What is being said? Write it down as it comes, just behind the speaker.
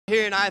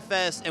Here in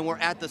iFest, and we're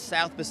at the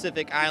South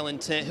Pacific Island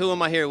tent. Who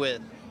am I here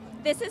with?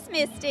 This is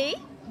Misty.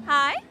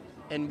 Hi.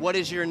 And what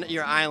is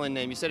your island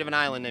name? You said you have an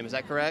island name, is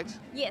that correct?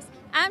 Yes,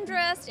 I'm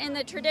dressed in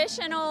the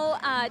traditional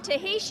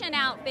Tahitian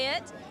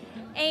outfit,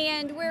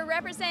 and we're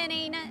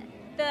representing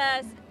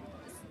the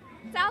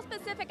South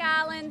Pacific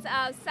Islands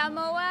of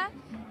Samoa,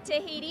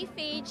 Tahiti,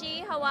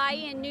 Fiji,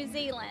 Hawaii, and New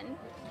Zealand,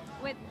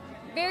 with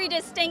very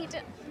distinct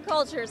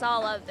cultures,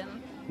 all of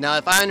them. Now,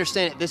 if I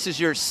understand it, this is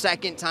your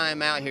second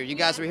time out here. You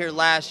guys were here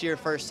last year,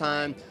 first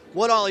time.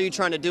 What all are you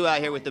trying to do out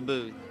here with the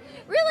booth?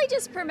 Really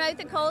just promote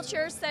the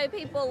culture so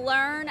people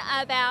learn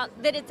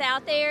about that it's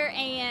out there,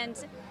 and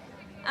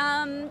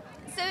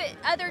so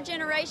other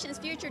generations,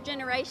 future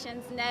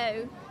generations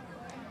know.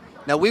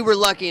 Now, we were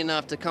lucky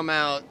enough to come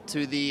out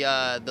to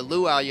the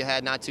luau you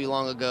had not too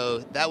long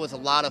ago. That was a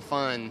lot of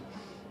fun.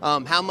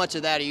 How much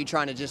of that are you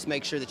trying to just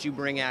make sure that you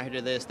bring out here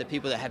to this, the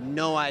people that have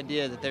no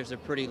idea that there's a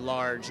pretty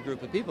large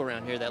group of people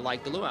around here that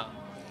like the luau?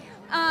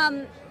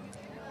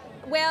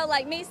 Well,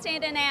 like me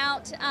standing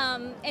out,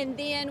 and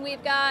then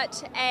we've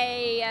got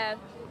a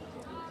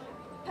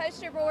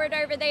poster board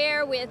over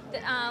there with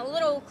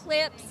little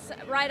clips,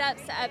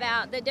 write-ups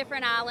about the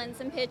different islands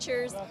and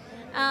pictures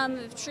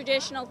of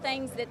traditional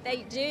things that they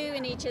do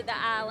in each of the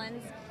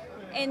islands.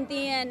 And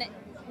then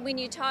when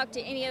you talk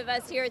to any of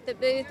us here at the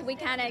booth, we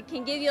kind of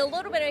can give you a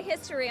little bit of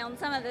history on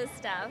some of this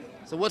stuff.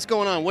 So what's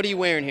going on? What are you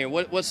wearing here?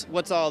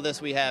 What's all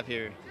this we have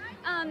here?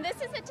 This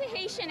is a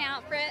Tahitian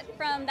outfit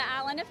from the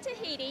island of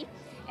Tahiti,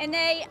 and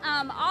they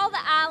all the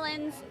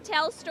islands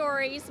tell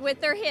stories with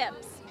their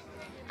hips.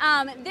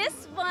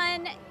 This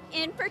one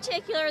in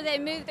particular, they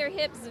move their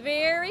hips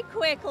very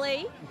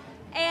quickly,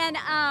 and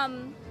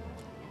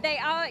they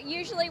all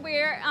usually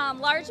wear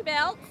large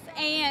belts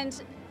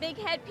and big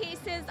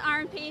headpieces,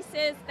 arm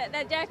pieces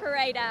that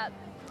decorate up.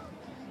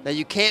 Now,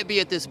 you can't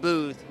be at this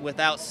booth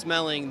without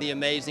smelling the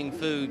amazing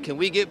food. Can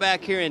we get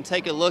back here and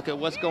take a look at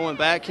what's going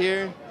back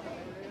here?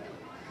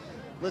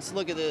 Let's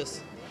look at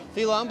this.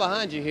 Philo, I'm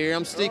behind you here.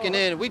 I'm sneaking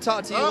in. We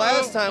talked to you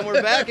last time.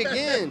 We're back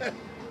again.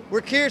 We're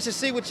curious to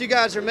see what you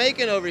guys are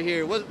making over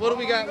here. What do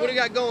we got? What do you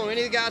got going?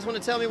 Any of the guys want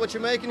to tell me what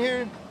you're making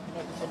here?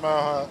 Some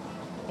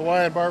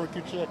Hawaiian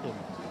barbecue chicken.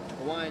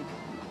 Hawaiian.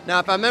 Now,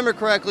 if I remember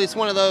correctly, it's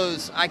one of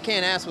those. I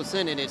can't ask what's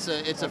in it. It's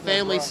a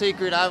family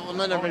secret.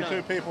 Only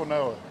two people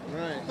know it.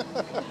 Right.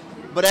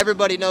 But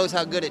everybody knows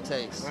how good it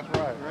tastes. That's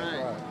right.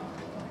 Right.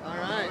 All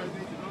right.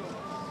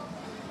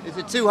 Is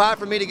it too hot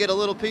for me to get a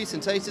little piece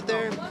and taste it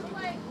there? Here,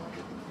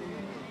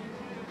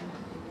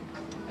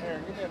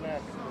 get that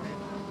napkin.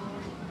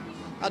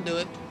 I'll do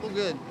it. We're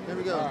good. Here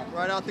we go.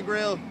 Right off the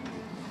grill.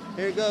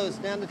 Here it goes.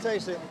 Down to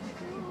taste it.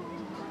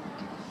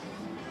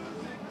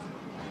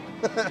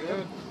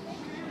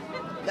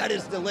 That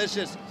is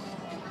delicious.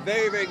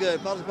 Very, very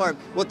good. Falls apart.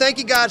 Well, thank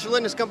you guys for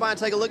letting us come by and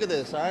take a look at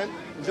this. All right.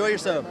 Enjoy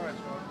yourself.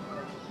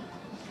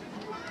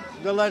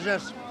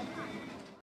 Delicious.